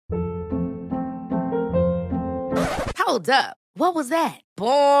Hold up. What was that?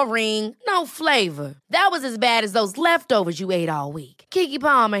 Boring. No flavor. That was as bad as those leftovers you ate all week. Keke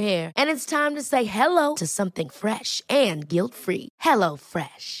Palmer here. And it's time to say hello to something fresh and guilt-free. Hello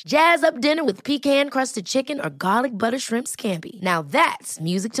Fresh. Jazz up dinner with pecan-crusted chicken or garlic butter shrimp scampi. Now that's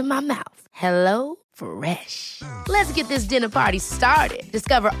music to my mouth. Hello Fresh. Let's get this dinner party started.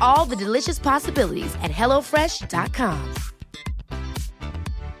 Discover all the delicious possibilities at hellofresh.com.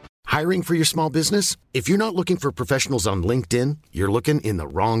 Hiring for your small business? If you're not looking for professionals on LinkedIn, you're looking in the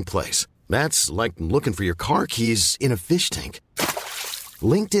wrong place. That's like looking for your car keys in a fish tank.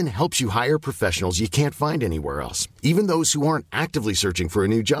 LinkedIn helps you hire professionals you can't find anywhere else, even those who aren't actively searching for a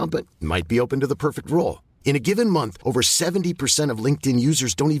new job but might be open to the perfect role. In a given month, over 70% of LinkedIn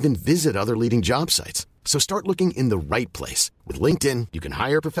users don't even visit other leading job sites. So start looking in the right place. With LinkedIn, you can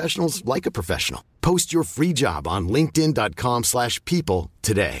hire professionals like a professional. Post your free job on linkedin.com/people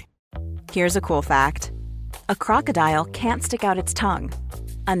today. Here's a cool fact. A crocodile can't stick out its tongue.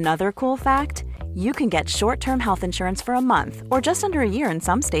 Another cool fact, you can get short-term health insurance for a month or just under a year in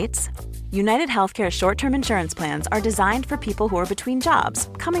some states. United Healthcare short-term insurance plans are designed for people who are between jobs,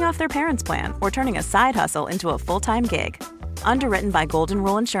 coming off their parents' plan, or turning a side hustle into a full-time gig. Underwritten by Golden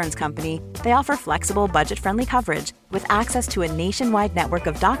Rule Insurance Company, they offer flexible, budget-friendly coverage with access to a nationwide network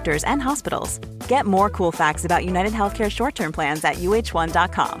of doctors and hospitals. Get more cool facts about United Healthcare short-term plans at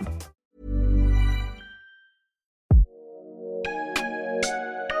uh1.com.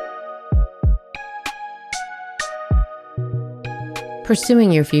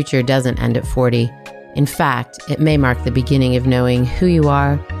 Pursuing your future doesn't end at 40. In fact, it may mark the beginning of knowing who you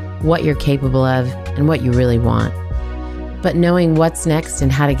are, what you're capable of, and what you really want. But knowing what's next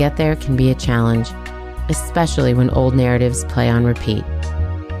and how to get there can be a challenge, especially when old narratives play on repeat.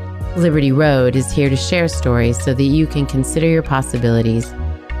 Liberty Road is here to share stories so that you can consider your possibilities,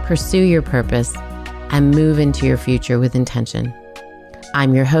 pursue your purpose, and move into your future with intention.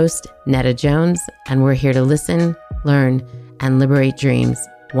 I'm your host, Netta Jones, and we're here to listen, learn, and liberate dreams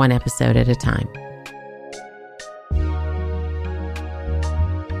one episode at a time.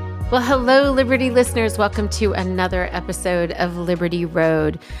 Well, hello, Liberty listeners. Welcome to another episode of Liberty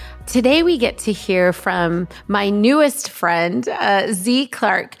Road. Today we get to hear from my newest friend, Z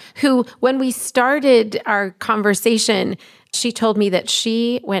Clarke, who, when we started our conversation, she told me that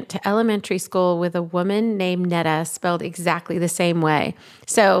she went to elementary school with a woman named Netta, spelled exactly the same way.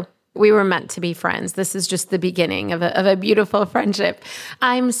 So we were meant to be friends. This is just the beginning of a beautiful friendship.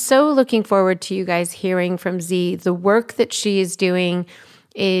 I'm so looking forward to you guys hearing from Z. The work that she is doing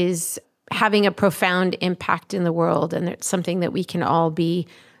is having a profound impact in the world, and it's something that we can all be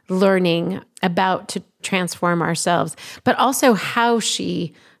learning about to transform ourselves, but also how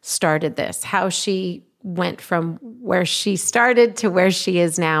she started this, how she went from where she started to where she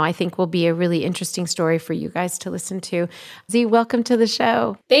is now, I think will be a really interesting story for you guys to listen to. Z, welcome to the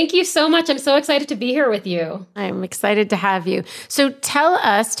show. Thank you so much. I'm so excited to be here with you. I'm excited to have you. So tell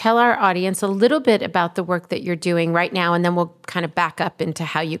our audience a little bit about the work that you're doing right now, and then we'll kind of back up into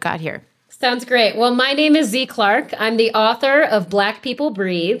how you got here. Sounds great. Well, my name is Z Clarke. I'm the author of Black People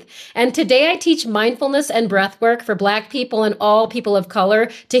Breathe. And today I teach mindfulness and breath work for Black people and all people of color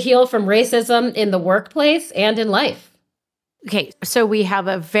to heal from racism in the workplace and in life. Okay, so we have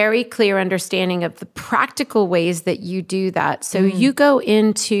a very clear understanding of the practical ways that you do that. So you go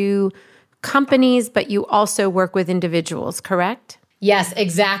into companies, but you also work with individuals, correct? Yes,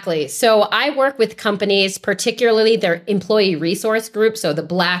 exactly. So I work with companies, particularly their employee resource group, so the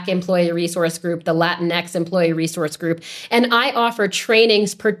Black employee resource group, the Latinx employee resource group, and I offer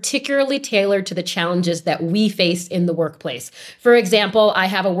trainings particularly tailored to the challenges that we face in the workplace. For example, I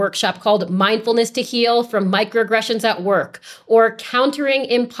have a workshop called Mindfulness to Heal from Microaggressions at Work, or Countering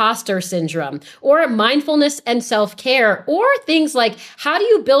Imposter Syndrome, or Mindfulness and Self-Care, or things like how do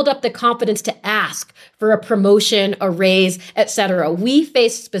you build up the confidence to ask for a promotion, a raise, etc. We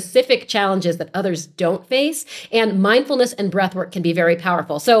face specific challenges that others don't face, and mindfulness and breathwork can be very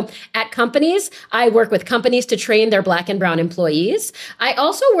powerful. So at companies, I work with companies to train their Black and Brown employees. I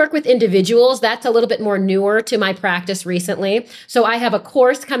also work with individuals. That's a little bit more newer to my practice recently. So I have a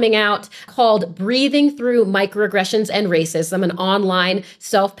course coming out called Breathing Through Microaggressions and Racism, an online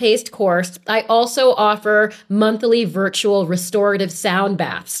self-paced course. I also offer monthly virtual restorative sound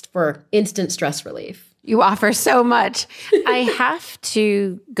baths for instant stress relief. You offer so much. I have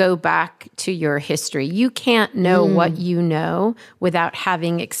to go back to your history. You can't know what you know without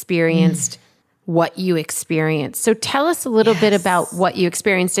having experienced what you experienced. So tell us a little bit about what you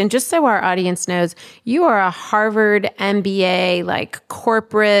experienced. And just so our audience knows, you are a Harvard MBA, like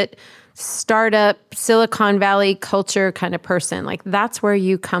corporate, startup, Silicon Valley culture kind of person. Like that's where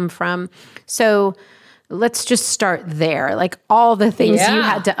you come from. So Let's just start there. Like all the things you Yeah.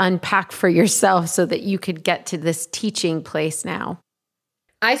 had to unpack for yourself so that you could get to this teaching place now.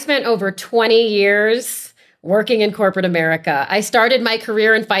 I spent over 20 years working in corporate America. I started my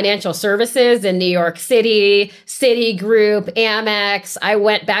career in financial services in New York City, Citigroup, Amex. I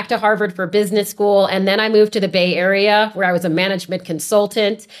went back to Harvard for business school, and then I moved to the Bay Area where I was a management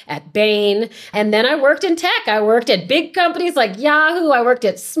consultant at Bain. And then I worked in tech. I worked at big companies like Yahoo. I worked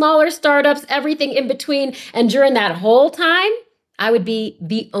at smaller startups, everything in between. And during that whole time, I would be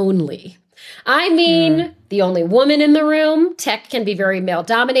the only woman in the room. Tech can be very male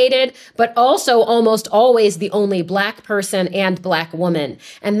dominated, but also almost always the only Black person and Black woman.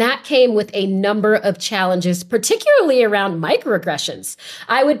 And that came with a number of challenges, particularly around microaggressions.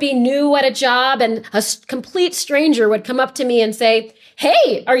 I would be new at a job and a complete stranger would come up to me and say,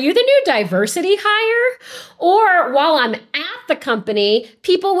 "Hey, are you the new diversity hire?" Or while I'm at the company,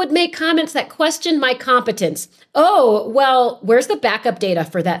 people would make comments that questioned my competence. "Oh, well, where's the backup data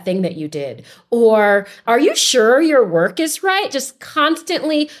for that thing that you did?" Or, "Are you sure your work is right?" Just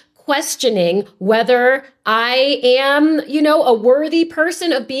constantly questioning whether I am, a worthy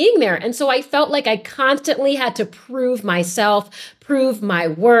person of being there. And so I felt like I constantly had to prove myself, prove my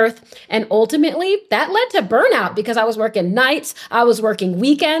worth. And ultimately, that led to burnout because I was working nights, I was working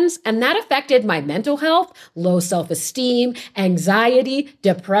weekends, and that affected my mental health, low self-esteem, anxiety,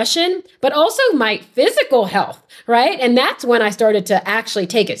 depression, but also my physical health, right? And that's when I started to actually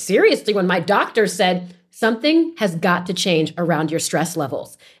take it seriously when my doctor said, "Something has got to change around your stress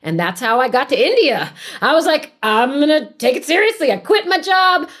levels." And that's how I got to India. I was like, I'm going to take it seriously. I quit my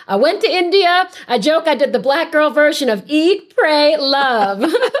job. I went to India. I joke I did the Black girl version of Eat, Pray,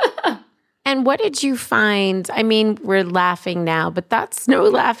 Love. And what did you find? I mean, we're laughing now, but that's no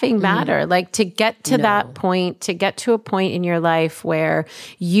laughing matter. Like to get to that point, to get to a point in your life where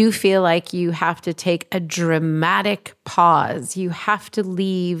you feel like you have to take a dramatic pause. You have to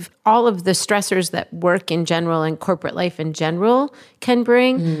leave all of the stressors that work in general and corporate life in general can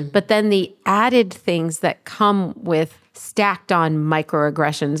bring, but then the added things that come with stacked on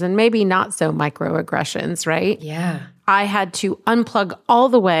microaggressions and maybe not so microaggressions, right? Yeah. I had to unplug all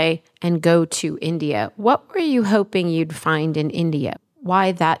the way and go to India. What were you hoping you'd find in India?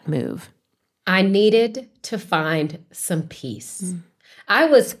 Why that move? I needed to find some peace. I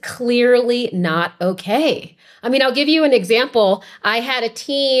was clearly not okay. I mean, I'll give you an example. I had a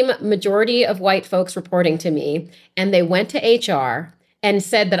team, majority of white folks reporting to me, and they went to HR and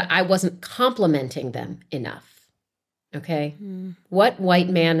said that I wasn't complimenting them enough. Okay. What white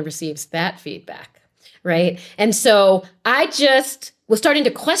man receives that feedback? Right. And so I just was starting to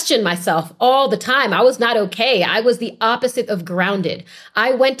question myself all the time. I was not okay. I was the opposite of grounded.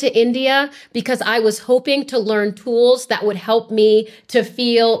 I went to India because I was hoping to learn tools that would help me to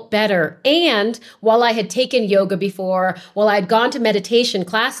feel better. And while I had taken yoga before, while I'd gone to meditation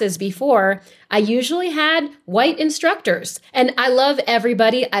classes before, I usually had white instructors. And I love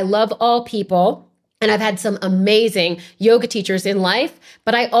everybody. I love all people. And I've had some amazing yoga teachers in life,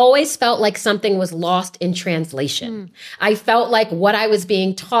 but I always felt like something was lost in translation. I felt like what I was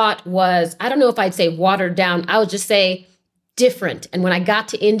being taught was, I don't know if I'd say watered down, I would just say different. And when I got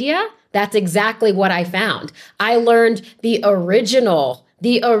to India, that's exactly what I found. I learned the original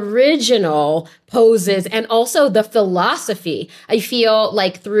poses and also the philosophy. I feel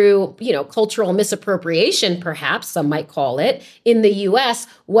like through, cultural misappropriation, perhaps some might call it, in the US,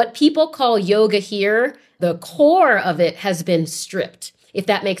 what people call yoga here, the core of it has been stripped. If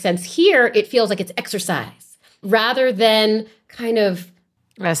that makes sense. Here, it feels like it's exercise rather than kind of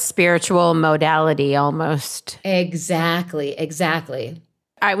a spiritual modality almost. Exactly.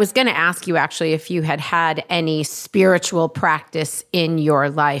 I was going to ask you actually if you had had any spiritual practice in your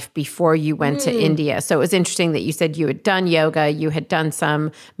life before you went to India. So it was interesting that you said you had done yoga, you had done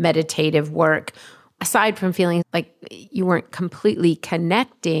some meditative work. Aside from feeling like you weren't completely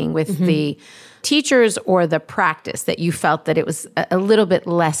connecting with the teachers or the practice, that you felt that it was a little bit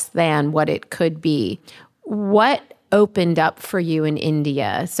less than what it could be. What opened up for you in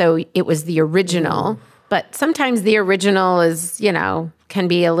India? So it was the original, but sometimes the original is, can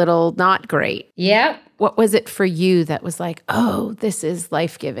be a little not great. Yeah. What was it for you that was like, oh, this is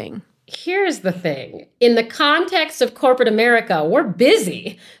life-giving? Here's the thing. In the context of corporate America, we're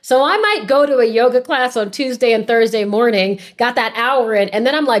busy. So I might go to a yoga class on Tuesday and Thursday morning, got that hour in, and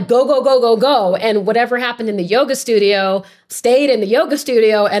then I'm like, go, go, go, go, go. And whatever happened in the yoga studio stayed in the yoga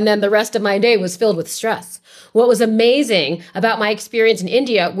studio. And then the rest of my day was filled with stress. What was amazing about my experience in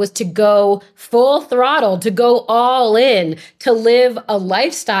India was to go full throttle, to go all in, to live a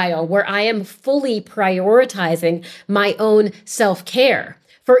lifestyle where I am fully prioritizing my own self-care.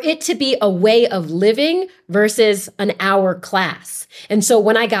 for it to be a way of living versus an hour class. And so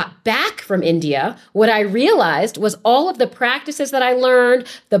when I got back from India, what I realized was all of the practices that I learned,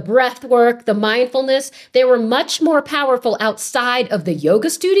 the breath work, the mindfulness, they were much more powerful outside of the yoga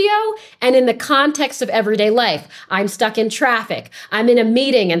studio and in the context of everyday life. I'm stuck in traffic. I'm in a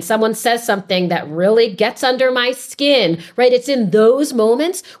meeting and someone says something that really gets under my skin, right? It's in those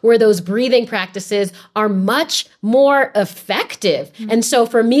moments where those breathing practices are much more effective. And so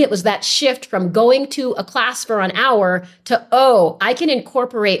for me, it was that shift from going to a class for an hour to, oh, I can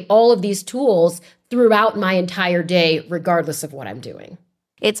incorporate all of these tools throughout my entire day, regardless of what I'm doing.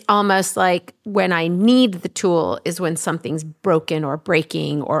 It's almost like when I need the tool is when something's broken or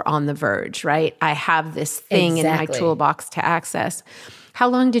breaking or on the verge, right? I have this thing in my toolbox to access. How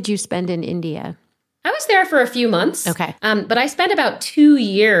long did you spend in India? I was there for a few months. Okay. But I spent about 2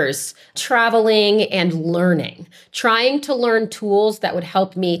 years traveling and learning, trying to learn tools that would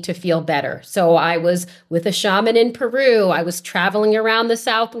help me to feel better. So I was with a shaman in Peru. I was traveling around the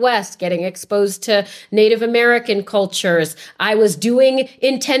Southwest, getting exposed to Native American cultures. I was doing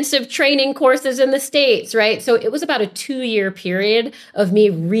intensive training courses in the States, right? So it was about a 2-year period of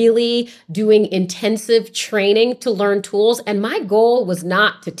me really doing intensive training to learn tools. And my goal was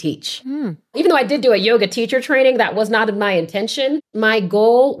not to teach. Even though I did do a yoga teacher training, that was not my intention. My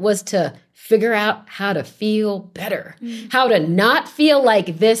goal was to figure out how to feel better, how to not feel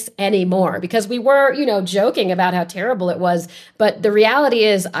like this anymore. Because we were, joking about how terrible it was. But the reality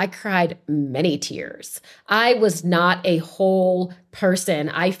is I cried many tears. I was not a whole person.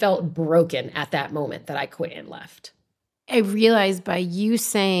 I felt broken at that moment that I quit and left. I realized by you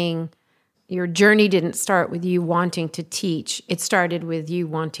saying your journey didn't start with you wanting to teach. It started with you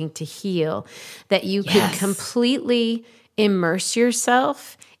wanting to heal, that you could completely immerse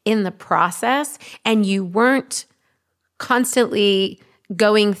yourself in the process and you weren't constantly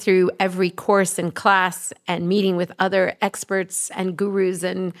going through every course and class and meeting with other experts and gurus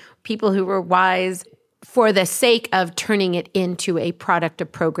and people who were wise for the sake of turning it into a product, a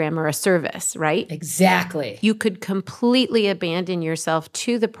program, or a service, right? Exactly. You could completely abandon yourself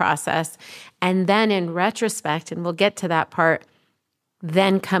to the process and then in retrospect, and we'll get to that part,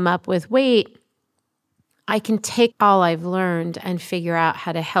 then come up with, wait, I can take all I've learned and figure out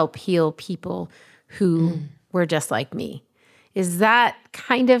how to help heal people who were just like me. Is that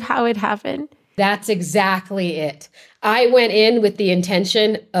kind of how it happened? That's exactly it. I went in with the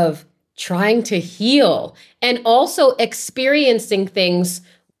intention of trying to heal and also experiencing things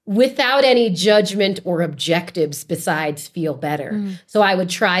without any judgment or objectives besides feel better. So I would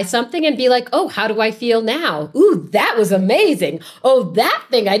try something and be like, oh, how do I feel now? Ooh, that was amazing. Oh, that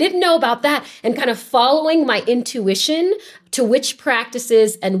thing, I didn't know about that. And kind of following my intuition to which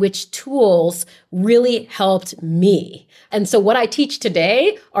practices and which tools really helped me. And so what I teach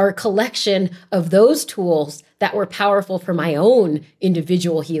today are a collection of those tools that were powerful for my own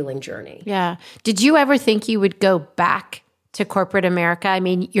individual healing journey. Yeah. Did you ever think you would go back to corporate America? I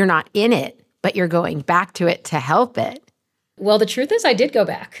mean, you're not in it, but you're going back to it to help it. Well, the truth is I did go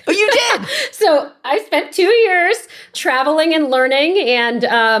back. Oh, you did? So I spent 2 years traveling and learning and,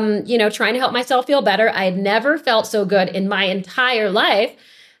 trying to help myself feel better. I had never felt so good in my entire life.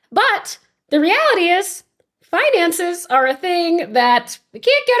 But the reality is finances are a thing that we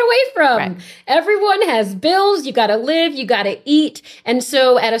can't get away from. Right. Everyone has bills. You got to live. You got to eat. And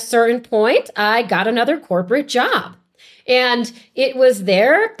so at a certain point, I got another corporate job. And it was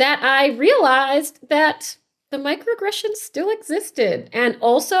there that I realized that the microaggressions still existed. And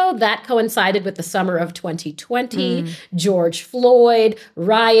also that coincided with the summer of 2020, George Floyd,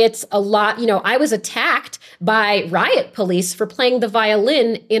 riots, a lot. I was attacked by riot police for playing the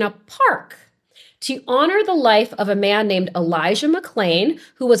violin in a park to honor the life of a man named Elijah McClain,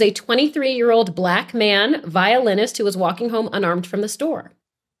 who was a 23-year-old Black man violinist who was walking home unarmed from the store.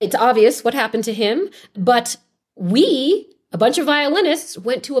 It's obvious what happened to him, but we, a bunch of violinists,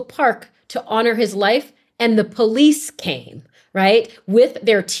 went to a park to honor his life, and the police came, right, with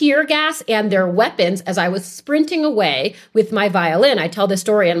their tear gas and their weapons as I was sprinting away with my violin. I tell this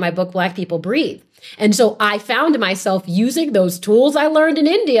story in my book, Black People Breathe. And so I found myself using those tools I learned in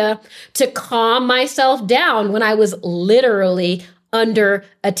India to calm myself down when I was literally under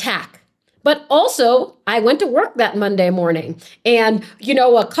attack. But also, I went to work that Monday morning, and,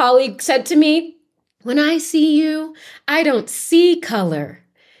 a colleague said to me, when I see you, I don't see color.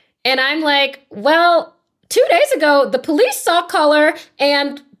 And I'm like, well, 2 days ago, the police saw color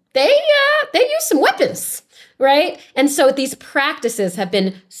and they used some weapons, right? And so these practices have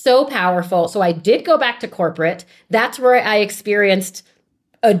been so powerful. So I did go back to corporate. That's where I experienced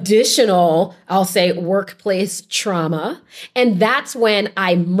additional, I'll say, workplace trauma. And that's when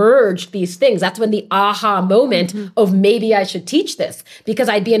I merged these things. That's when the aha moment of maybe I should teach this, because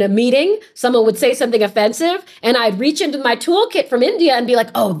I'd be in a meeting, someone would say something offensive, and I'd reach into my toolkit from India and be like,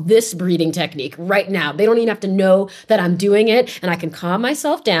 oh, this breathing technique right now. They don't even have to know that I'm doing it. And I can calm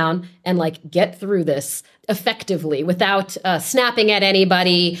myself down and like get through this effectively without snapping at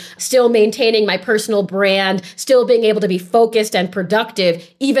anybody, still maintaining my personal brand, still being able to be focused and productive,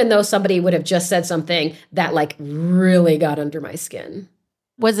 even though somebody would have just said something that like really got under my skin.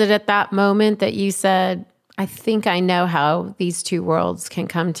 Was it at that moment that you said, I think I know how these two worlds can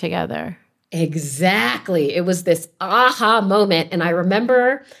come together? Exactly. It was this aha moment. And I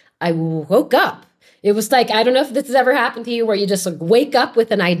remember I woke up. It was like, I don't know if this has ever happened to you where you just like wake up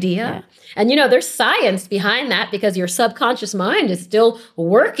with an idea. Yeah. And, you know, there's science behind that because your subconscious mind is still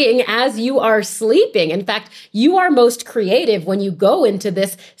working as you are sleeping. In fact, you are most creative when you go into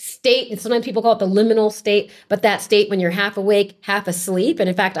this state. Sometimes people call it the liminal state, but that state when you're half awake, half asleep. And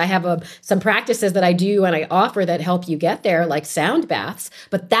in fact, I have some practices that I do and I offer that help you get there, like sound baths.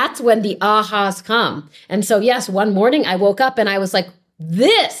 But that's when the ahas come. And so, yes, one morning I woke up and I was like,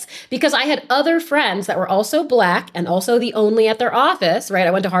 because I had other friends that were also Black and also the only at their office, right? I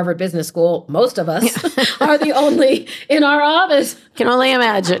went to Harvard Business School. Most of us are the only in our office. Can only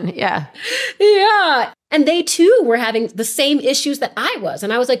imagine. Yeah. Yeah. And they too were having the same issues that I was.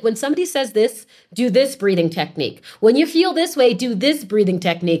 And I was like, when somebody says this, do this breathing technique. When you feel this way, do this breathing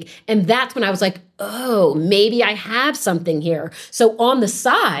technique. And that's when I was like, oh, maybe I have something here. So on the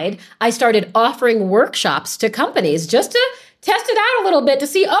side, I started offering workshops to companies just to test it out a little bit to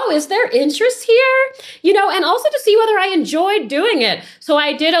see, oh, is there interest here? You know, and also to see whether I enjoyed doing it. So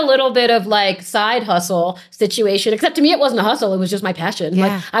I did a little bit of like side hustle situation, except to me, it wasn't a hustle. It was just my passion. Yeah.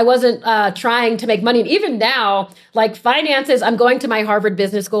 Like I wasn't trying to make money. And even now, like finances, I'm going to my Harvard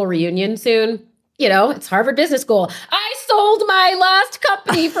Business School reunion soon. You know, it's Harvard Business School. I sold my last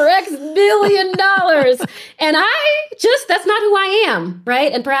company for X billion dollars. And that's not who I am,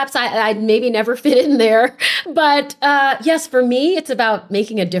 right? And perhaps I'd maybe never fit in there. But yes, for me, it's about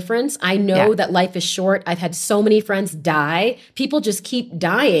making a difference. I know that life is short. I've had so many friends die. People just keep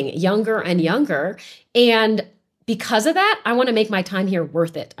dying younger and younger. And because of that, I want to make my time here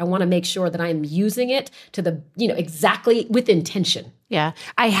worth it. I want to make sure that I'm using it to the, exactly with intention. Yeah.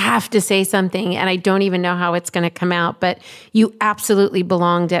 I have to say something, and I don't even know how it's going to come out, but you absolutely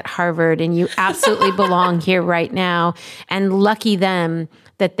belonged at Harvard and you absolutely belong here right now. And lucky them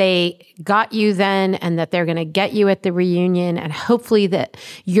that they got you then and that they're going to get you at the reunion. And hopefully that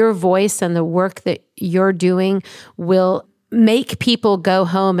your voice and the work that you're doing will make people go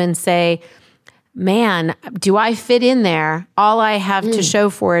home and say, man, do I fit in there? All I have to show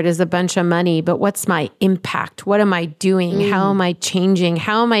for it is a bunch of money, but what's my impact? What am I doing? How am I changing?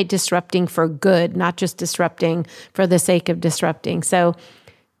 How am I disrupting for good, not just disrupting for the sake of disrupting? So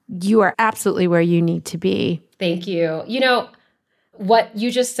you are absolutely where you need to be. Thank you. You know, what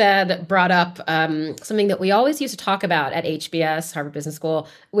you just said brought up something that we always used to talk about at HBS, Harvard Business School,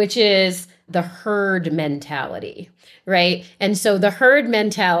 which is the herd mentality, right? And so the herd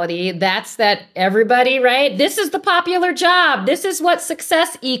mentality, that's that everybody, right? This is the popular job. This is what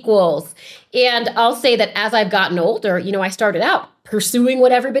success equals. And I'll say that as I've gotten older, I started out pursuing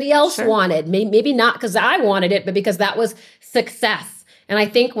what everybody else wanted. Maybe not because I wanted it, but because that was success. And I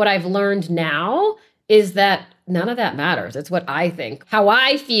think what I've learned now is that none of that matters. It's what I think, how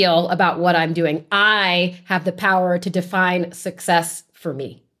I feel about what I'm doing. I have the power to define success for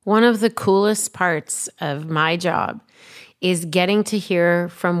me. One of the coolest parts of my job is getting to hear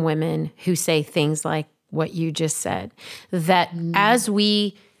from women who say things like what you just said, that as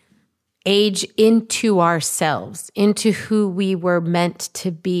we age into ourselves, into who we were meant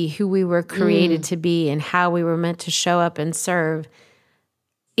to be, who we were created to be, and how we were meant to show up and serve,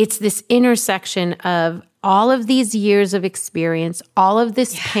 it's this intersection of all of these years of experience, all of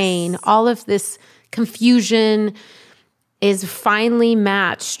this pain, all of this confusion is finally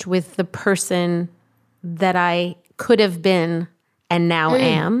matched with the person that I could have been and now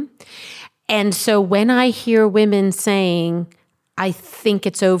am. And so when I hear women saying, I think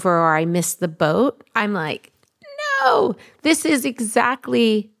it's over or I missed the boat, I'm like, no, this is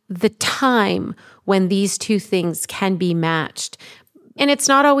exactly the time when these two things can be matched. And it's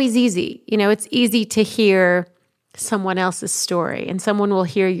not always easy. It's easy to hear someone else's story, and someone will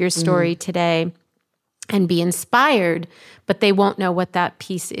hear your story today and be inspired, but they won't know what that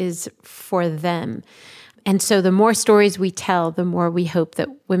piece is for them. And so the more stories we tell, the more we hope that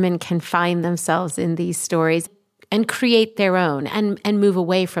women can find themselves in these stories. and create their own and move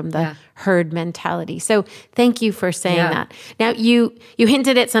away from the herd mentality. So thank you for saying that. Now, you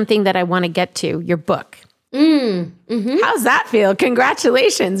hinted at something that I want to get to, your book. How's that feel?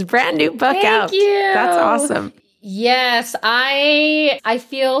 Congratulations. Brand new book out. Thank you. That's awesome. Yes, I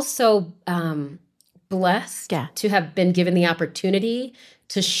feel so blessed to have been given the opportunity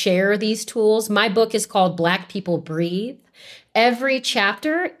to share these tools. My book is called Black People Breathe. Every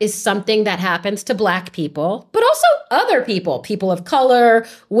chapter is something that happens to Black people, but also other people, people of color,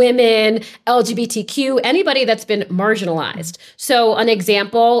 women, LGBTQ, anybody that's been marginalized. So an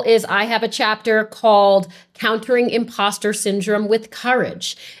example is I have a chapter called Countering Imposter Syndrome with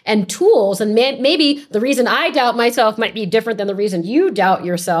Courage, and tools. And maybe the reason I doubt myself might be different than the reason you doubt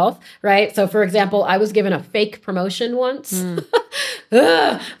yourself, right? So for example, I was given a fake promotion once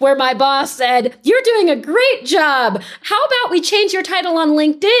where my boss said, "You're doing a great job. How about we change your title on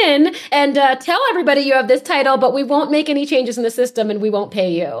LinkedIn and tell everybody you have this title, but we won't make any changes in the system and we won't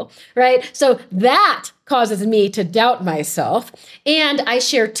pay you," right? So that causes me to doubt myself. And I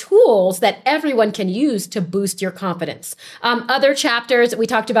share tools that everyone can use to boost your confidence. Other chapters, we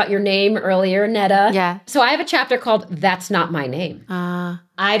talked about your name earlier, Netta. Yeah. So I have a chapter called That's Not My Name.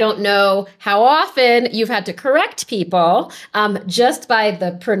 I don't know how often you've had to correct people just by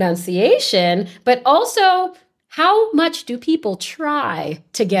the pronunciation, but also how much do people try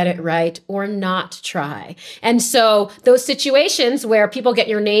to get it right or not try? And so those situations where people get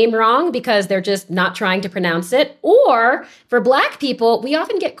your name wrong because they're just not trying to pronounce it, or for Black people, we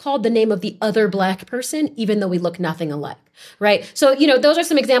often get called the name of the other Black person, even though we look nothing alike. Right. So, those are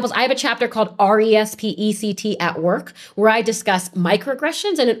some examples. I have a chapter called RESPECT at Work, where I discuss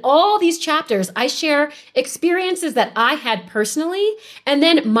microaggressions. And in all these chapters, I share experiences that I had personally, and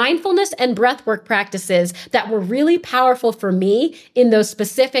then mindfulness and breathwork practices that were really powerful for me in those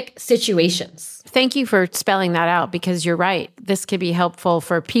specific situations. Thank you for spelling that out, because you're right. This could be helpful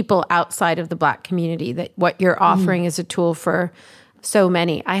for people outside of the Black community, that what you're offering is a tool for so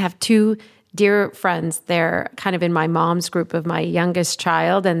many. I have two dear friends. They're kind of in my mom's group of my youngest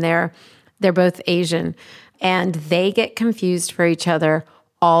child, and they're both Asian, and they get confused for each other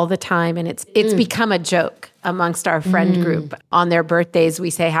all the time. And it's become a joke amongst our friend group. On their birthdays, we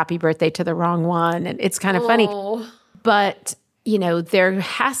say happy birthday to the wrong one. And it's kind of funny. But, there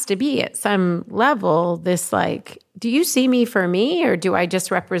has to be at some level this do you see me for me, or do I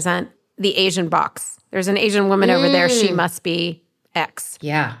just represent the Asian box? There's an Asian woman over there. She must be X.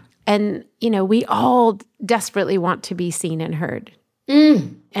 Yeah. And, we all desperately want to be seen and heard.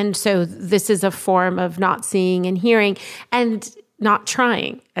 And so this is a form of not seeing and hearing and not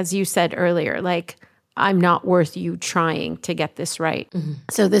trying, as you said earlier, I'm not worth you trying to get this right.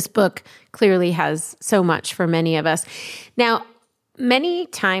 So this book clearly has so much for many of us. Now, many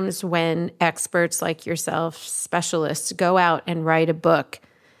times when experts like yourself, specialists, go out and write a book,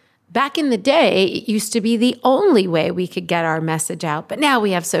 back in the day, it used to be the only way we could get our message out. But now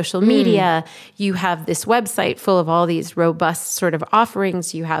we have social media. You have this website full of all these robust sort of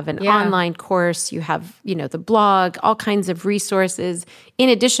offerings. You have an online course. You have, the blog, all kinds of resources, in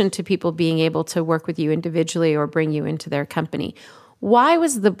addition to people being able to work with you individually or bring you into their company. Why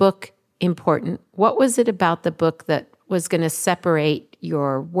was the book important? What was it about the book that was going to separate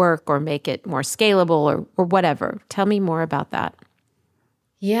your work or make it more scalable or whatever? Tell me more about that.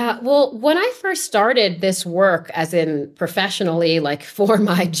 Yeah, well, when I first started this work, as in professionally, for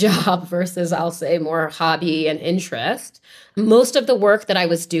my job versus I'll say more hobby and interest, most of the work that I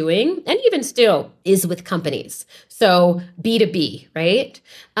was doing, and even still, is with companies. So B2B, right?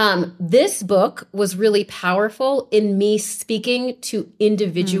 This book was really powerful in me speaking to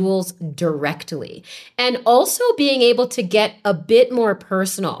individuals directly, and also being able to get a bit more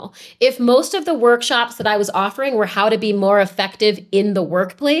personal. If most of the workshops that I was offering were how to be more effective in the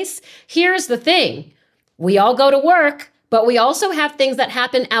workplace, here's the thing. We all go to work, but we also have things that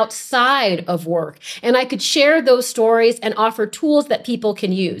happen outside of work. And I could share those stories and offer tools that people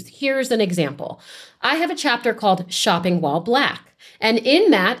can use. Here's an example. I have a chapter called Shopping While Black. And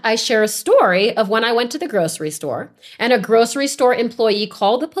in that, I share a story of when I went to the grocery store, and a grocery store employee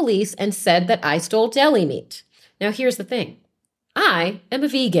called the police and said that I stole deli meat. Now, here's the thing. I am a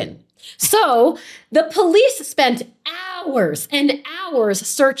vegan. So the police spent hours and hours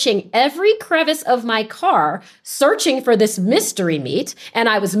searching every crevice of my car, searching for this mystery meat. And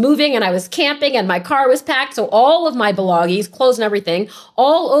I was moving and I was camping and my car was packed. So all of my belongings, clothes and everything,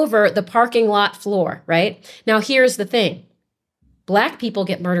 all over the parking lot floor, right? Now, here's the thing. Black people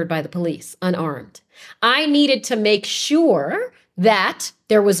get murdered by the police unarmed. I needed to make sure that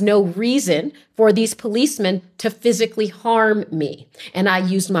There was no reason for these policemen to physically harm me. And I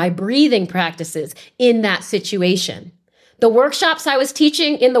used my breathing practices in that situation. The workshops I was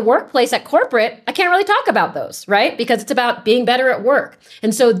teaching in the workplace at corporate, I can't really talk about those, right? Because it's about being better at work.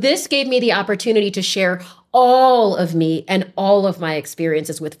 And so this gave me the opportunity to share all of me and all of my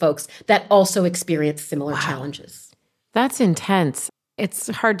experiences with folks that also experience similar challenges. That's intense. It's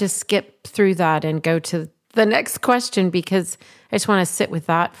hard to skip through that and go to the next question because I just want to sit with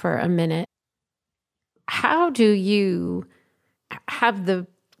that for a minute. How do you have the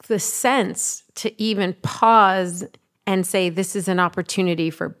sense to even pause and say, this is an opportunity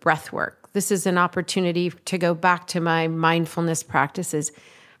for breath work? This is an opportunity to go back to my mindfulness practices.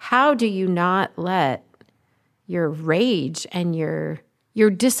 How do you not let your rage and your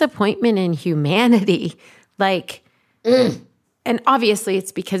disappointment in humanity, and obviously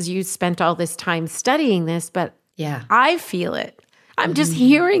it's because you spent all this time studying this, but yeah, I feel it. I'm just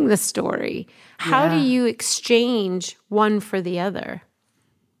hearing the story. How do you exchange one for the other?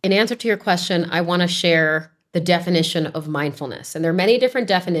 In answer to your question, I want to share the definition of mindfulness. And there are many different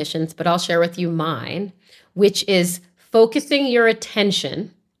definitions, but I'll share with you mine, which is focusing your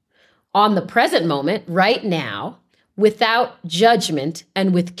attention on the present moment, right now, without judgment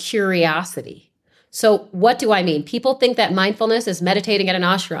and with curiosity. So what do I mean? People think that mindfulness is meditating at an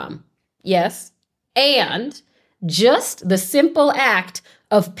ashram. Yes. And just the simple act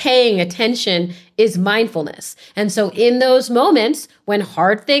of paying attention is mindfulness. And so in those moments when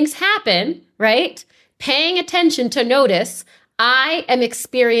hard things happen, right? Paying attention to notice, I am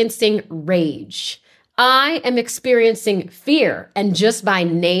experiencing rage. I am experiencing fear. And just by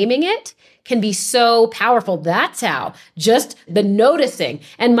naming it can be so powerful. That's how just the noticing.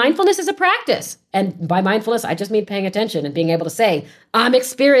 And mindfulness is a practice. And by mindfulness, I just mean paying attention and being able to say, I'm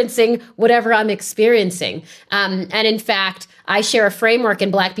experiencing whatever I'm experiencing. And in fact, I share a framework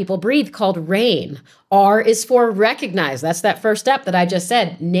in Black People Breathe called RAIN. R is for recognize. That's that first step that I just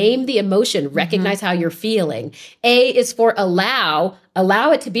said. Name the emotion, recognize how you're feeling. A is for allow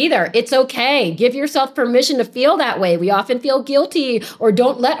it to be there. It's okay. Give yourself permission to feel that way. We often feel guilty or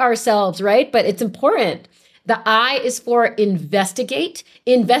don't let ourselves, right? But it's important. The I is for investigate.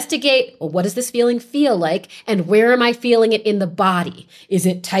 Investigate, well, what does this feeling feel like? And where am I feeling it in the body? Is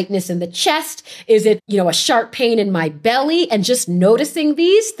it tightness in the chest? Is it, a sharp pain in my belly? And just noticing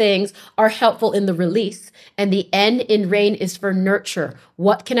these things are helpful in the release. And the N in RAIN is for nurture.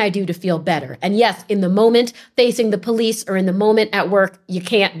 What can I do to feel better? And yes, in the moment facing the police or in the moment at work, you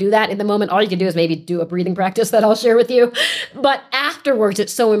can't do that in the moment. All you can do is maybe do a breathing practice that I'll share with you. But afterwards,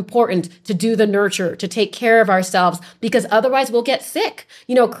 it's so important to do the nurture, to take care of ourselves, because otherwise we'll get sick.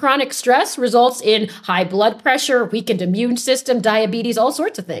 Chronic stress results in high blood pressure, weakened immune system, diabetes, all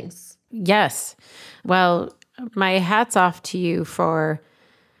sorts of things. Yes. Well, my hat's off to you for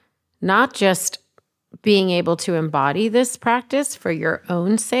not just being able to embody this practice for your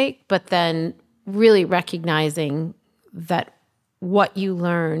own sake, but then really recognizing that what you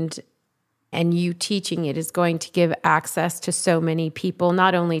learned and you teaching it is going to give access to so many people,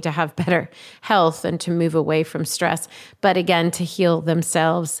 not only to have better health and to move away from stress, but again, to heal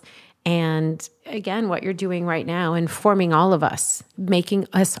themselves. And again, what you're doing right now, informing all of us, making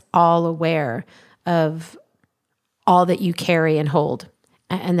us all aware of all that you carry and hold.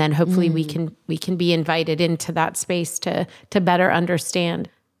 And then hopefully we can be invited into that space to better understand.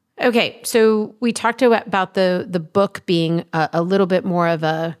 Okay, so we talked about the book being a little bit more of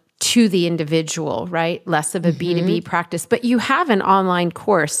a to the individual, right? Less of a B2B practice. But you have an online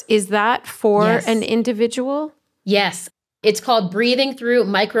course. Is that for an individual? Yes. It's called Breathing Through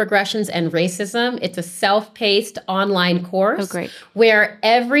Microaggressions and Racism. It's a self-paced online course. Oh, great. Where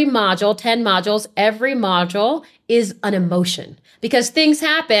every module, 10 modules, every module is an emotion. Because things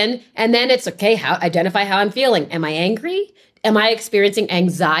happen and then it's, okay, identify how I'm feeling. Am I angry? Am I experiencing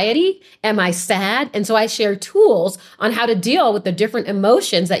anxiety? Am I sad? And so I share tools on how to deal with the different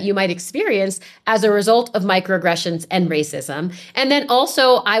emotions that you might experience as a result of microaggressions and racism. And then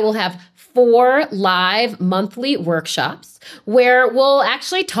also I will have 4 live monthly workshops where we'll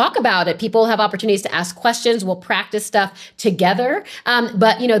actually talk about it. People have opportunities to ask questions. We'll practice stuff together.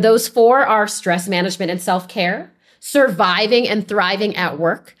 But those 4 are stress management and self-care, surviving and thriving at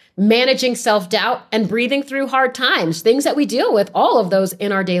work, managing self-doubt, and breathing through hard times, things that we deal with, all of those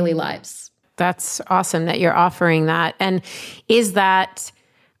in our daily lives. That's awesome that you're offering that. And is that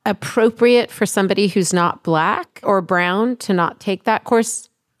appropriate for somebody who's not Black or brown to not take that course?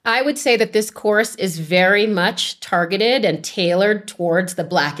 I would say that this course is very much targeted and tailored towards the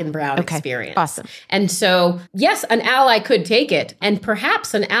Black and brown experience. Awesome. And so, yes, an ally could take it, and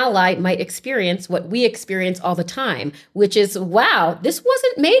perhaps an ally might experience what we experience all the time, which is, wow, this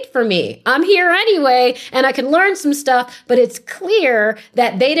wasn't made for me. I'm here anyway, and I can learn some stuff, but it's clear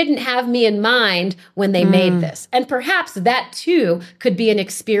that they didn't have me in mind when they made this. And perhaps that too could be an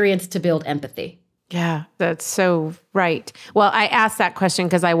experience to build empathy. Yeah, that's so right. Well, I asked that question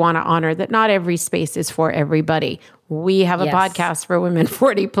because I want to honor that not every space is for everybody. We have a podcast for women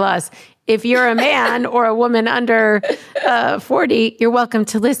 40 plus. If you're a man or a woman under 40, you're welcome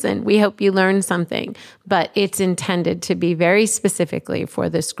to listen. We hope you learn something, but it's intended to be very specifically for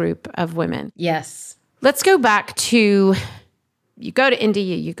this group of women. Yes. Let's go back to, you go to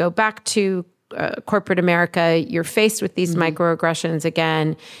India, you go back to corporate America, you're faced with these microaggressions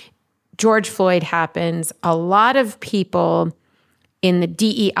again. George Floyd happens. A lot of people in the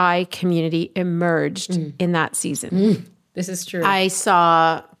DEI community emerged in that season. This is true. I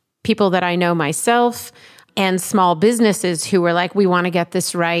saw people that I know myself and small businesses who were like, we want to get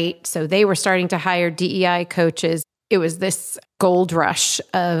this right. So they were starting to hire DEI coaches. It was this gold rush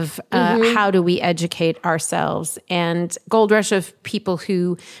of how do we educate ourselves, and gold rush of people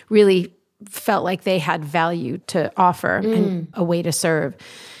who really felt like they had value to offer and a way to serve.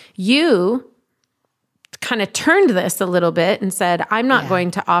 You kind of turned this a little bit and said, I'm not going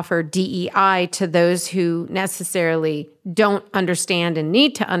to offer DEI to those who necessarily don't understand and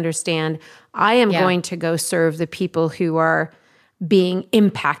need to understand. I am going to go serve the people who are being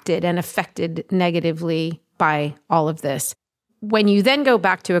impacted and affected negatively by all of this. When you then go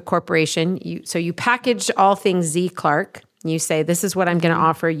back to a corporation, you package all things Z Clarke. You say, this is what I'm going to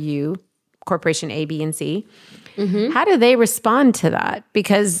offer you, corporation A, B, and C. How do they respond to that?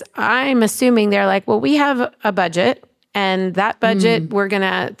 Because I'm assuming they're like, well, we have a budget, and that budget we're going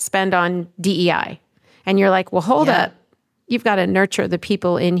to spend on DEI. And you're like, well, hold up. You've got to nurture the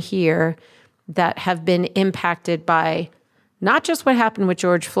people in here that have been impacted by not just what happened with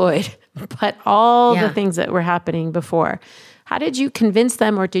George Floyd, but all the things that were happening before. How did you convince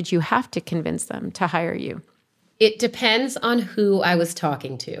them, or did you have to convince them to hire you? It depends on who I was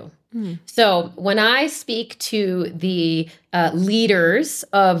talking to. So when I speak to the leaders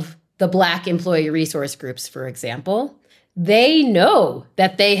of the Black employee resource groups, for example, they know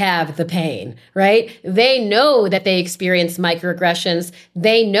that they have the pain, right? They know that they experience microaggressions.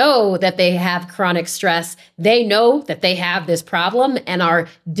 They know that they have chronic stress. They know that they have this problem and are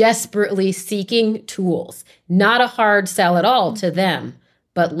desperately seeking tools. Not a hard sell at all to them.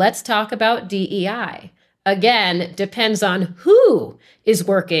 But let's talk about DEI. Again, depends on who is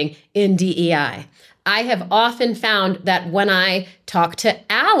working in DEI. I have often found that when I talk to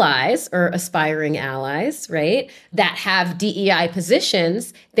allies or aspiring allies, right, that have DEI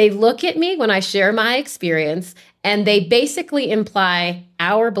positions, they look at me when I share my experience and they basically imply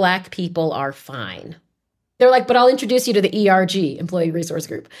our Black people are fine. They're like, but I'll introduce you to the ERG, Employee Resource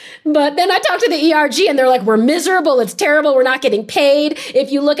Group. But then I talk to the ERG and they're like, we're miserable. It's terrible. We're not getting paid.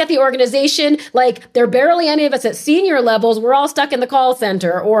 If you look at the organization, like there are barely any of us at senior levels. We're all stuck in the call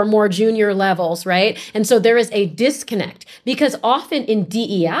center or more junior levels, right? And so there is a disconnect because often in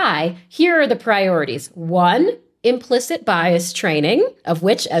DEI, here are the priorities. One, implicit bias training, of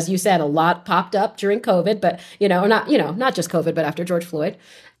which, as you said, a lot popped up during COVID, but not just COVID, but after George Floyd.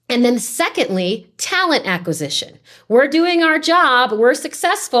 And then secondly, talent acquisition. We're doing our job. We're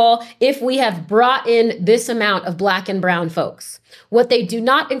successful if we have brought in this amount of Black and brown folks. What they do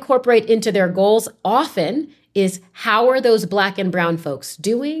not incorporate into their goals often is how are those Black and brown folks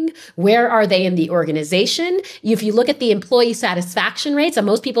doing? Where are they in the organization? If you look at the employee satisfaction rates, and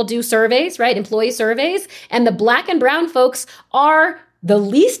most people do surveys, right? Employee surveys, and the Black and brown folks are the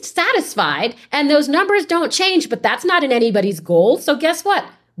least satisfied, and those numbers don't change, but that's not in anybody's goal. So guess what?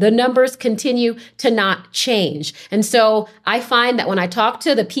 The numbers continue to not change. And so I find that when I talk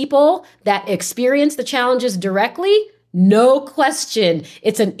to the people that experience the challenges directly, no question,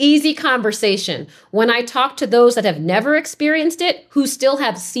 it's an easy conversation. When I talk to those that have never experienced it, who still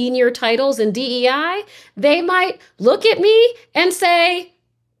have senior titles in DEI, they might look at me and say,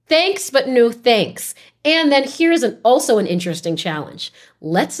 thanks, but no thanks. And then here's also an interesting challenge.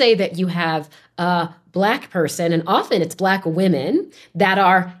 Let's say that you have a Black person, and often it's Black women that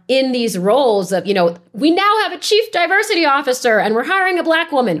are in these roles of, we now have a chief diversity officer and we're hiring a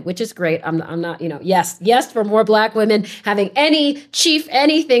Black woman, which is great. I'm not, yes, for more Black women having any chief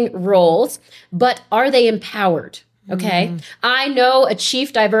anything roles, but are they empowered? Okay. I know a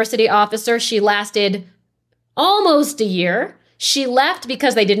chief diversity officer. She lasted almost a year. She left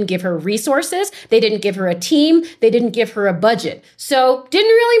because they didn't give her resources. They didn't give her a team. They didn't give her a budget. So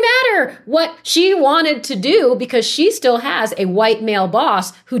didn't really matter what she wanted to do because she still has a white male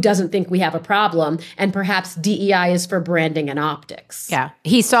boss who doesn't think we have a problem. And perhaps DEI is for branding and optics. Yeah.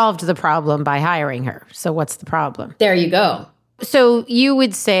 He solved the problem by hiring her. So what's the problem? There you go. So you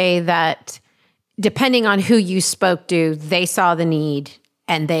would say that depending on who you spoke to, they saw the need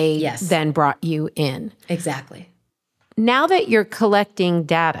and they then brought you in. Exactly. Now that you're collecting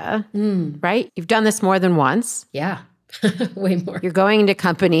data, right? You've done this more than once. Yeah, way more. You're going into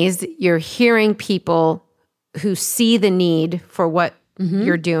companies, you're hearing people who see the need for what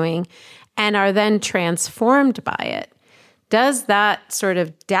you're doing and are then transformed by it. Does that sort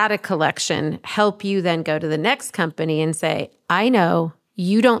of data collection help you then go to the next company and say, I know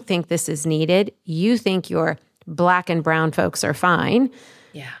you don't think this is needed. You think your Black and brown folks are fine.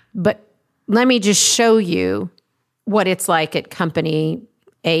 Yeah. But let me just show you what it's like at company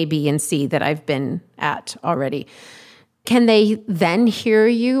A, B, and C that I've been at already. Can they then hear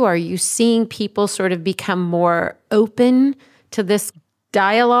you? Are you seeing people sort of become more open to this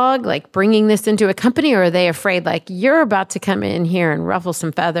dialogue, like bringing this into a company, or are they afraid like you're about to come in here and ruffle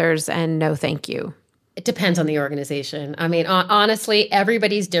some feathers and no thank you? It depends on the organization. I mean, honestly,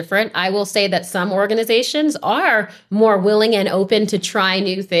 everybody's different. I will say that some organizations are more willing and open to try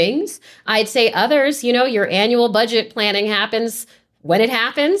new things. I'd say others, your annual budget planning happens when it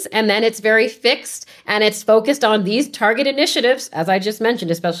happens, and then it's very fixed and it's focused on these target initiatives, as I just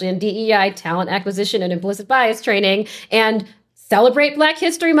mentioned, especially in DEI, talent acquisition and implicit bias training, and celebrate Black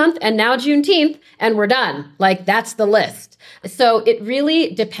History Month and now Juneteenth, and we're done. Like, that's the list. So it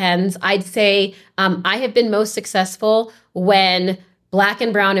really depends. I'd say I have been most successful when Black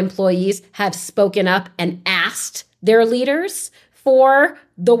and brown employees have spoken up and asked their leaders for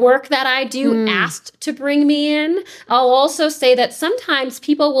the work that I do, asked to bring me in. I'll also say that sometimes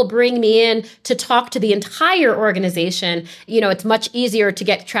people will bring me in to talk to the entire organization. It's much easier to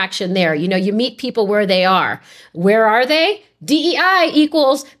get traction there. You meet people where they are. Where are they? DEI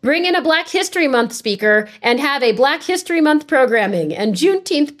equals bring in a Black History Month speaker and have a Black History Month programming and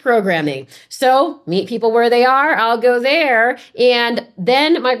Juneteenth programming. So meet people where they are. I'll go there. And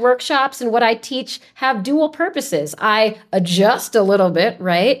then my workshops and what I teach have dual purposes. I adjust a little bit,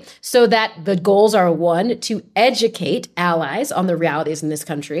 right? So that the goals are 1, to educate allies on the realities in this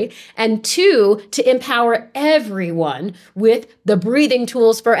country, and 2, to empower everyone with the breathing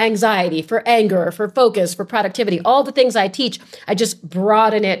tools for anxiety, for anger, for focus, for productivity, all the things I teach. I just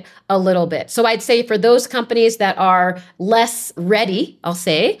broaden it a little bit. So I'd say for those companies that are less ready, I'll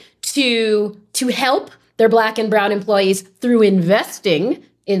say, to help their Black and brown employees through investing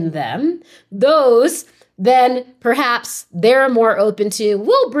in them, those then perhaps they're more open to,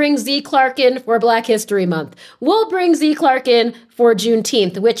 we'll bring Z Clarke in for Black History Month. We'll bring Z Clarke in for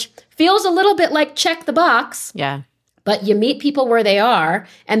Juneteenth, which feels a little bit like check the box. Yeah. But you meet people where they are,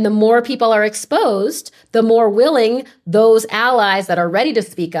 and the more people are exposed, the more willing those allies that are ready to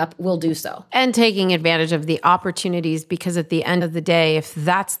speak up will do so. And taking advantage of the opportunities, because at the end of the day, if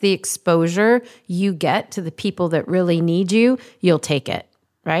that's the exposure you get to the people that really need you, you'll take it,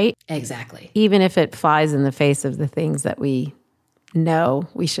 right? Exactly. Even if it flies in the face of the things that we know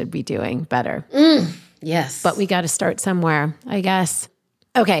we should be doing better. Yes. But we got to start somewhere, I guess.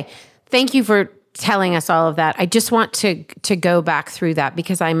 Okay. Thank you for telling us all of that. I just want to go back through that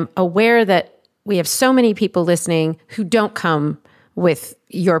because I'm aware that we have so many people listening who don't come with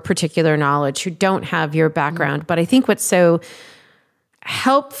your particular knowledge, who don't have your background. But I think what's so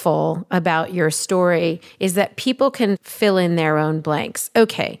helpful about your story is that people can fill in their own blanks.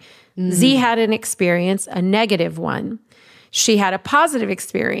 Okay, Z had an experience, a negative one. She had a positive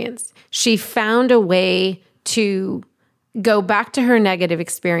experience. She found a way to go back to her negative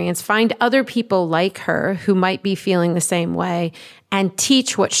experience, find other people like her who might be feeling the same way, and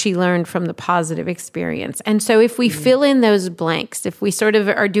teach what she learned from the positive experience. And so if we fill in those blanks, if we sort of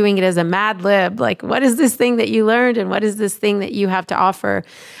are doing it as a Mad Lib, like what is this thing that you learned and what is this thing that you have to offer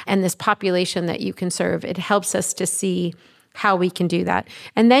and this population that you can serve, it helps us to see how we can do that.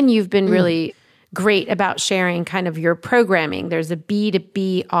 And then you've been really great about sharing kind of your programming. There's a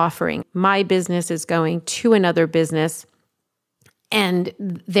B2B offering. My business is going to another business, and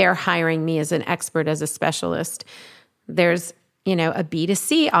they're hiring me as an expert, as a specialist. There's, a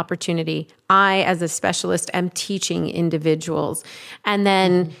B2C opportunity. I, as a specialist, am teaching individuals. And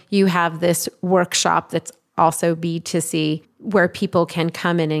then you have this workshop that's also B2C where people can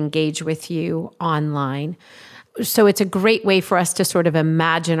come and engage with you online. So it's a great way for us to sort of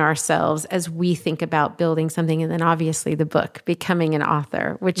imagine ourselves as we think about building something. And then obviously the book, Becoming an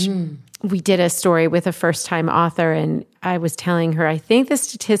Author, which we did a story with a first-time author, and I was telling her, I think the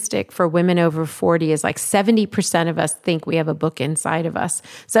statistic for women over 40 is like 70% of us think we have a book inside of us.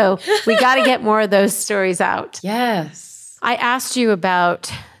 So we got to get more of those stories out. Yes. I asked you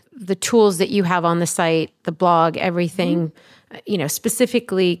about the tools that you have on the site, the blog, everything,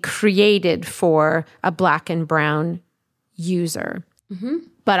 specifically created for a Black and brown user.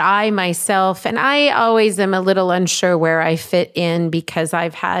 But I myself, and I always am a little unsure where I fit in because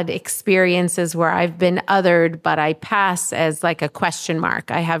I've had experiences where I've been othered, but I pass as like a question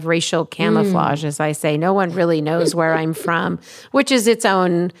mark. I have racial camouflage, as I say. No one really knows where I'm from, which is its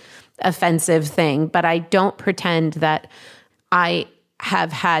own offensive thing. But I don't pretend that I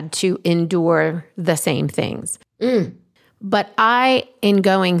have had to endure the same things. But in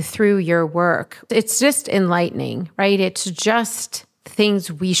going through your work, it's just enlightening, right? It's just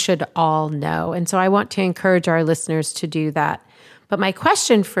things we should all know. And so I want to encourage our listeners to do that. But my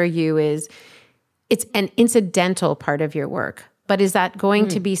question for you is, it's an incidental part of your work, but is that going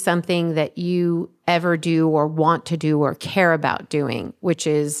to be something that you ever do or want to do or care about doing, which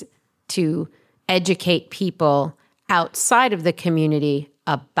is to educate people outside of the community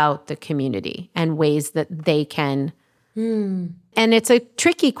about the community and ways that they can And it's a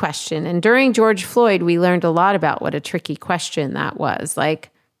tricky question. And during George Floyd, we learned a lot about what a tricky question that was. Like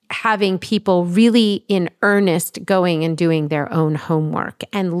having people really in earnest going and doing their own homework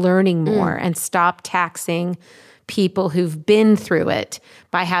and learning more and stop taxing people who've been through it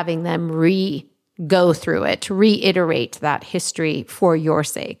by having them go through it, reiterate that history for your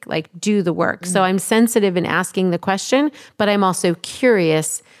sake, like do the work. So I'm sensitive in asking the question, but I'm also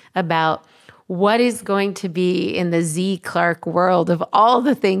curious about what is going to be in the Z Clarke world of all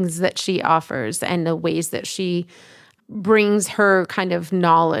the things that she offers and the ways that she brings her kind of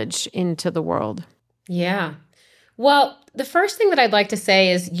knowledge into the world. Yeah. Well, the first thing that I'd like to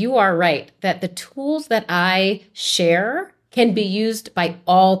say is you are right that the tools that I share can be used by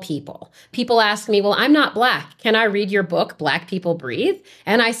all people. People ask me, well, I'm not Black. Can I read your book, Black People Breathe?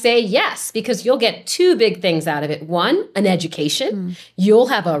 And I say yes, because you'll get two big things out of it. One, an education. You'll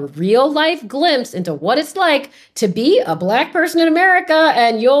have a real life glimpse into what it's like to be a Black person in America,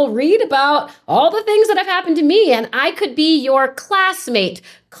 and you'll read about all the things that have happened to me. And I could be your classmate,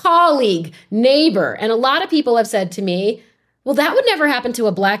 colleague, neighbor. And a lot of people have said to me, well, that would never happen to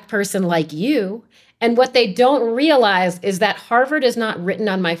a Black person like you. And what they don't realize is that Harvard is not written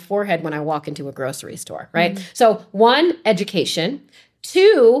on my forehead when I walk into a grocery store, right? So one, education.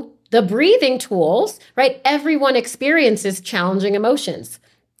 Two, the breathing tools, right? Everyone experiences challenging emotions,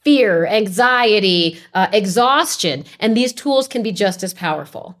 fear, anxiety, exhaustion, and these tools can be just as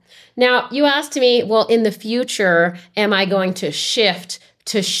powerful. Now, you asked me, well, in the future, am I going to shift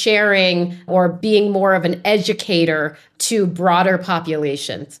to sharing or being more of an educator to broader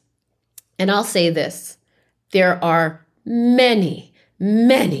populations? And I'll say this, there are many,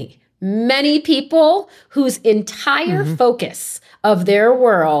 many, many people whose entire focus of their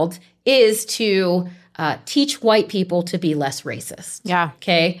world is to teach white people to be less racist. Yeah.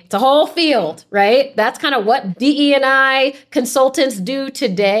 Okay. It's a whole field, right? That's kind of what DE&I consultants do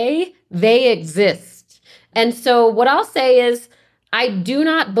today. They exist. And so what I'll say is, I do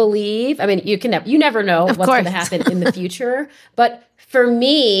not believe, I mean, you never know what's going to happen in the future, but for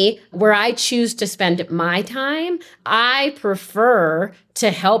me, where I choose to spend my time, I prefer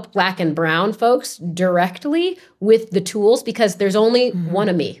to help Black and brown folks directly with the tools because there's only one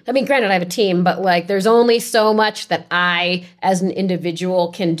of me. I mean, granted, I have a team, but like there's only so much that I, as an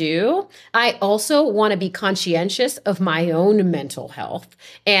individual, can do. I also want to be conscientious of my own mental health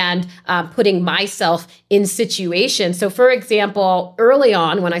and putting myself in situations. So, for example, early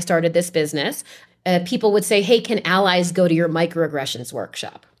on when I started this business, people would say, hey, can allies go to your microaggressions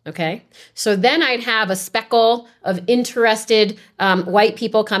workshop? Okay. So then I'd have a speckle of interested white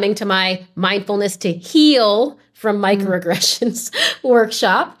people coming to my mindfulness to heal from microaggressions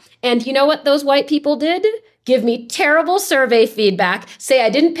workshop. And you know what those white people did? Give me terrible survey feedback, say I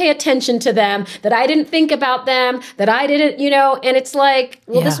didn't pay attention to them, that I didn't think about them, that I didn't, and it's like,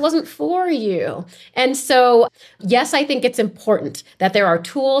 well, this wasn't for you. And so, yes, I think it's important that there are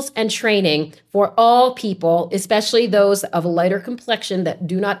tools and training for all people, especially those of a lighter complexion that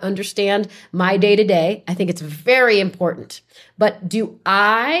do not understand my day-to-day. I think it's very important. But do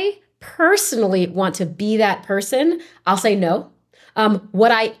I personally want to be that person? I'll say no.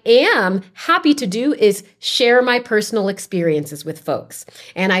 What I am happy to do is share my personal experiences with folks.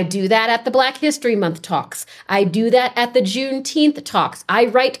 And I do that at the Black History Month talks. I do that at the Juneteenth talks. I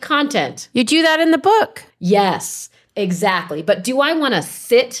write content. You do that in the book. Yes. Exactly. But do I want to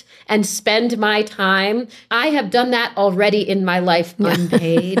sit and spend my time? I have done that already in my life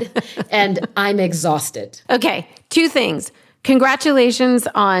unpaid, and I'm exhausted. Okay, two things. Congratulations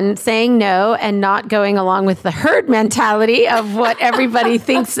on saying no and not going along with the herd mentality of what everybody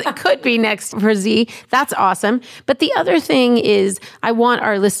thinks it could be next for Z. That's awesome. But the other thing is, I want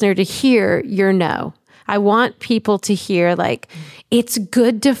our listener to hear your no. I want people to hear, like, it's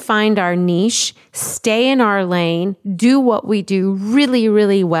good to find our niche, stay in our lane, do what we do really,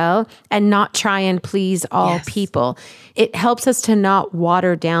 really well, and not try and please all people. It helps us to not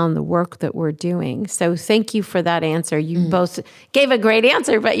water down the work that we're doing. So thank you for that answer. You both gave a great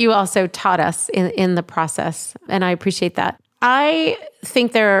answer, but you also taught us in the process, and I appreciate that. I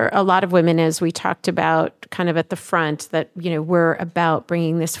think there are a lot of women, as we talked about kind of at the front, that, we're about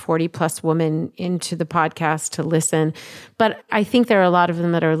bringing this 40 plus woman into the podcast to listen. But I think there are a lot of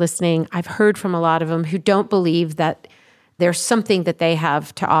them that are listening. I've heard from a lot of them who don't believe that there's something that they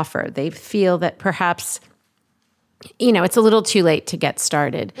have to offer. They feel that perhaps, it's a little too late to get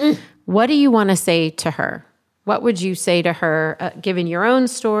started. What do you want to say to her? What would you say to her, given your own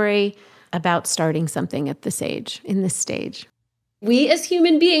story, about starting something at in this stage? We as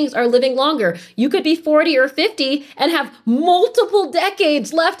human beings are living longer. You could be 40 or 50 and have multiple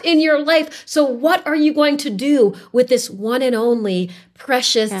decades left in your life. So what are you going to do with this one and only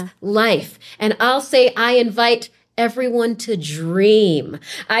precious life? And I'll say I invite everyone to dream.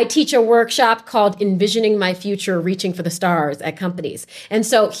 I teach a workshop called Envisioning My Future, Reaching for the Stars at companies. And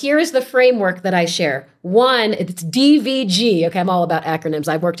so here's the framework that I share. One, it's DVG. Okay, I'm all about acronyms.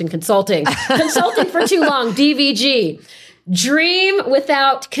 I've worked in consulting. Consulting for too long, DVG. Dream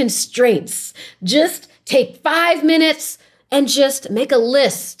without constraints. Just take 5 minutes and just make a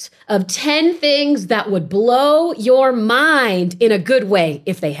list of 10 things that would blow your mind in a good way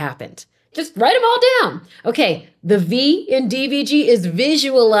if they happened. Just write them all down. Okay, the V in DVG is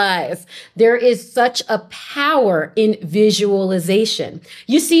visualize. There is such a power in visualization.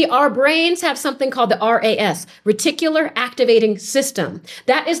 You see, our brains have something called the RAS, Reticular Activating System.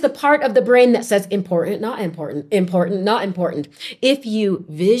 That is the part of the brain that says important, not important, important, not important. If you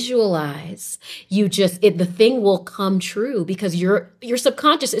visualize, the thing will come true because your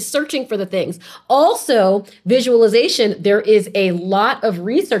subconscious is searching for the things. Also, visualization, there is a lot of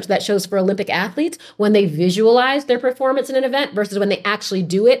research that shows for Olympic athletes, when they visualize their performance in an event versus when they actually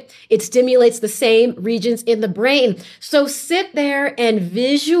do it, it stimulates the same regions in the brain. So sit there and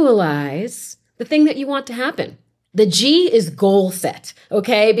visualize the thing that you want to happen. The G is goal set,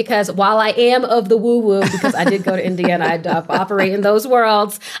 okay? Because while I am of the woo-woo, because I did go to India and I operate in those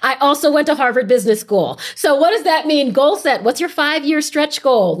worlds, I also went to Harvard Business School. So what does that mean? Goal set. What's your 5-year stretch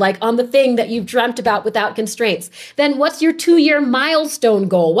goal? Like on the thing that you've dreamt about without constraints. Then what's your 2-year milestone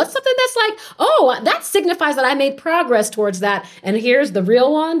goal? What's something that's like, oh, that signifies that I made progress towards that. And here's the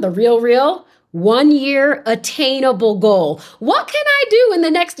real one, the real. 1 year attainable goal. What can I do in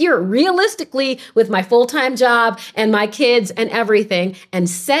the next year realistically with my full-time job and my kids and everything? And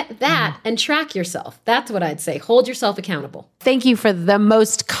set that and track yourself. That's what I'd say. Hold yourself accountable. Thank you for the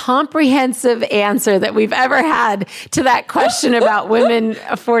most comprehensive answer that we've ever had to that question about women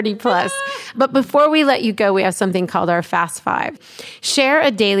 40 plus. But before we let you go, we have something called our Fast Five. Share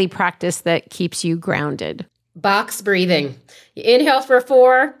a daily practice that keeps you grounded. Box breathing. You inhale for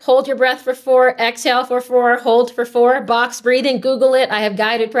 4, hold your breath for 4, exhale for 4, hold for 4. Box breathing, Google it. I have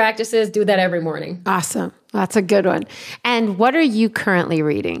guided practices. Do that every morning. Awesome. That's a good one. And what are you currently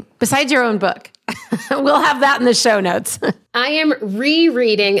reading besides your own book? We'll have that in the show notes. I am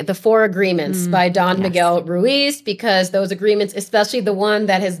rereading The 4 Agreements by Don Miguel Ruiz, because those agreements, especially the one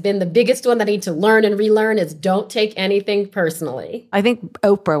that has been the biggest one that I need to learn and relearn, is don't take anything personally. I think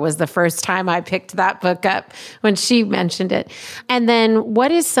Oprah was the first time I picked that book up when she mentioned it. And then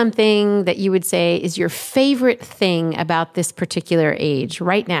what is something that you would say is your favorite thing about this particular age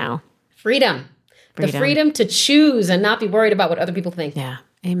right now? Freedom. The freedom to choose and not be worried about what other people think. Yeah.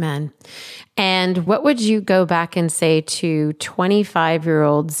 Amen. And what would you go back and say to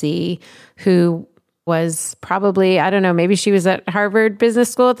 25-year-old Z, who was probably, I don't know, maybe she was at Harvard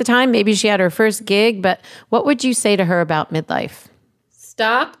Business School at the time, maybe she had her first gig, but what would you say to her about midlife?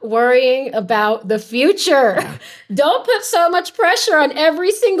 Stop worrying about the future. Don't put so much pressure on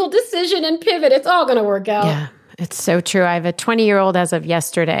every single decision and pivot. It's all going to work out. Yeah. It's so true. I have a 20-year-old as of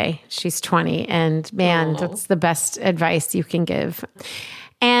yesterday. She's 20. And man, that's the best advice you can give.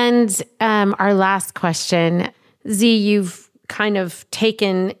 And our last question, Z, you've kind of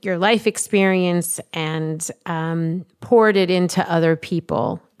taken your life experience and poured it into other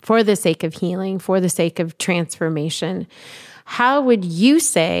people for the sake of healing, for the sake of transformation. How would you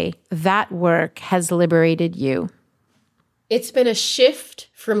say that work has liberated you? It's been a shift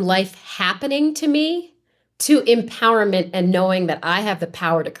from life happening to me to empowerment and knowing that I have the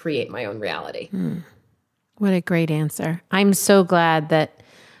power to create my own reality. What a great answer. I'm so glad that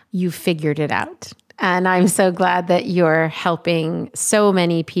you figured it out. And I'm so glad that you're helping so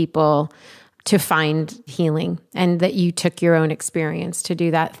many people to find healing and that you took your own experience to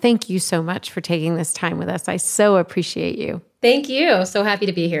do that. Thank you so much for taking this time with us. I so appreciate you. Thank you. So happy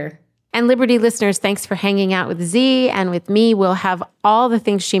to be here. And Liberty listeners, thanks for hanging out with Z and with me. We'll have all the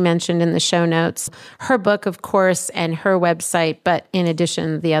things she mentioned in the show notes, her book, of course, and her website. But in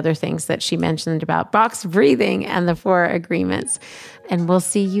addition, the other things that she mentioned about box breathing and the 4 agreements. And we'll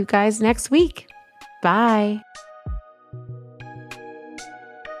see you guys next week. Bye.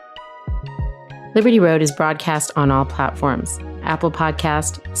 Liberty Road is broadcast on all platforms: Apple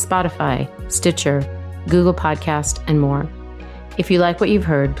Podcast, Spotify, Stitcher, Google Podcast, and more. If you like what you've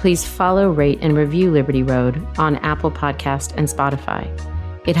heard, please follow, rate, and review Liberty Road on Apple Podcast and Spotify.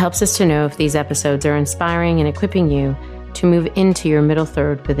 It helps us to know if these episodes are inspiring and equipping you to move into your middle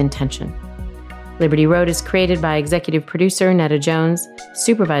third with intention. Liberty Road is created by executive producer Netta Jones,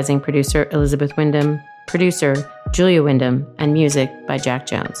 supervising producer Elizabeth Wyndham, producer Julia Wyndham, and music by Jack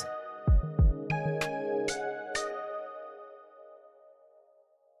Jones.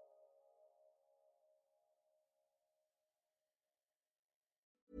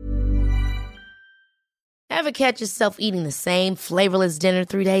 Ever catch yourself eating the same flavorless dinner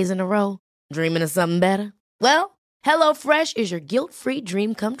 3 days in a row? Dreaming of something better? Well, HelloFresh is your guilt-free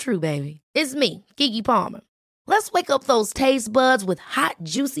dream come true, baby. It's me, Keke Palmer. Let's wake up those taste buds with hot,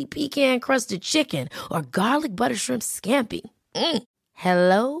 juicy pecan-crusted chicken or garlic butter shrimp scampi.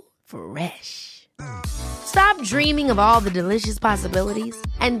 Hello Fresh. Stop dreaming of all the delicious possibilities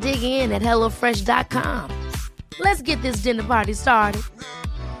and dig in at HelloFresh.com. Let's get this dinner party started.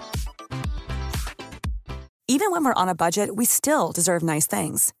 Even when we're on a budget, we still deserve nice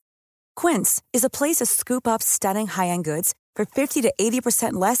things. Quince is a place to scoop up stunning high-end goods for 50 to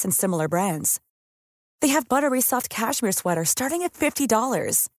 80% less than similar brands. They have buttery soft cashmere sweaters starting at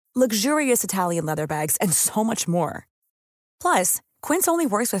 $50, luxurious Italian leather bags, and so much more. Plus, Quince only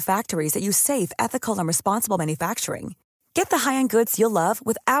works with factories that use safe, ethical, and responsible manufacturing. Get the high-end goods you'll love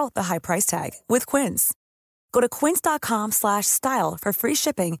without the high price tag with Quince. Go to quince.com/style for free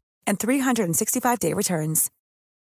shipping and 365-day returns.